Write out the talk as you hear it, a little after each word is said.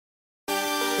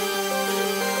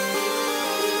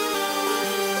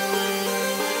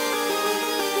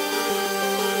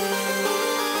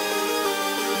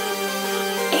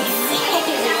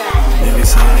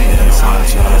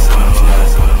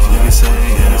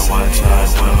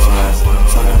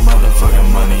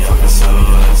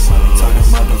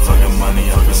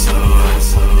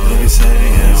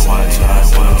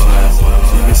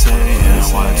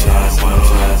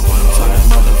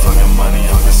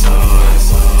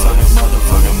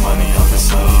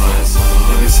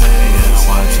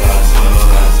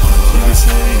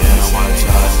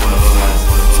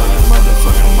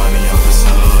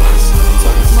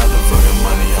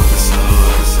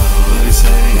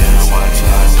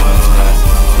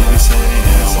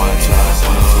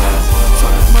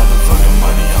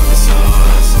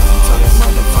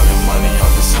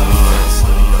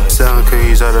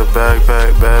Out of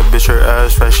backpack, bad bitch, her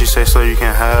ass fat. She say slow, you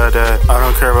can't have that. I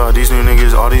don't care about these new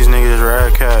niggas, all these niggas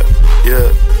rad cat. Yeah,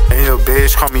 and yo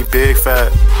bitch, call me big fat.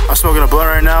 I'm smoking a blunt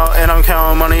right now, and I'm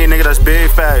counting money, nigga, that's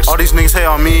big facts. All these niggas hate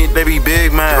on me, they be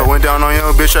big mad. If I went down on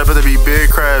your bitch, I better be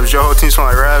big crabs. Your whole team smell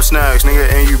like rap snacks, nigga,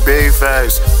 and you big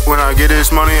facts. When I get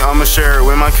this money, I'ma share it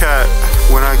with my cat.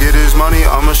 When I get this money,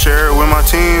 I'ma share it with my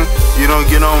team. You don't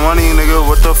get no money, nigga,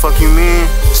 what the fuck you mean?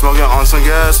 Smoking on some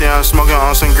gas, yeah, I'm smoking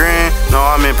on some green. No,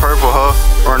 I'm in purple, ho.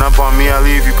 Run up on me, I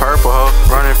leave you purple, ho.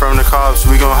 Running from the cops,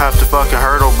 we gon' have to fucking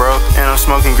hurdle, bro. And I'm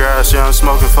smoking grass, yeah, I'm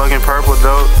smoking fucking purple,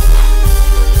 dope.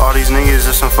 All these niggas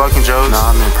is some fucking jokes. Nah,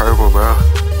 I'm in purple, bro.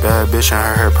 Bad bitch and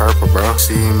her hair purple, bro.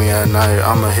 See me at night,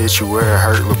 I'ma hit you where it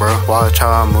hurt, bro. Watch how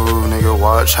I move, nigga,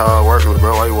 watch how I work,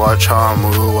 bro. Why you watch how I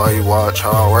move, why you watch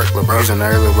how I work, bro. Using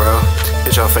early, bro.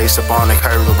 Hit your face up on the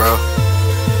curve, bro.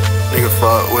 Nigga,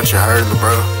 fuck what you heard,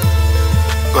 bro.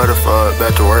 Let her fuck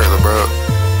back to work, bro.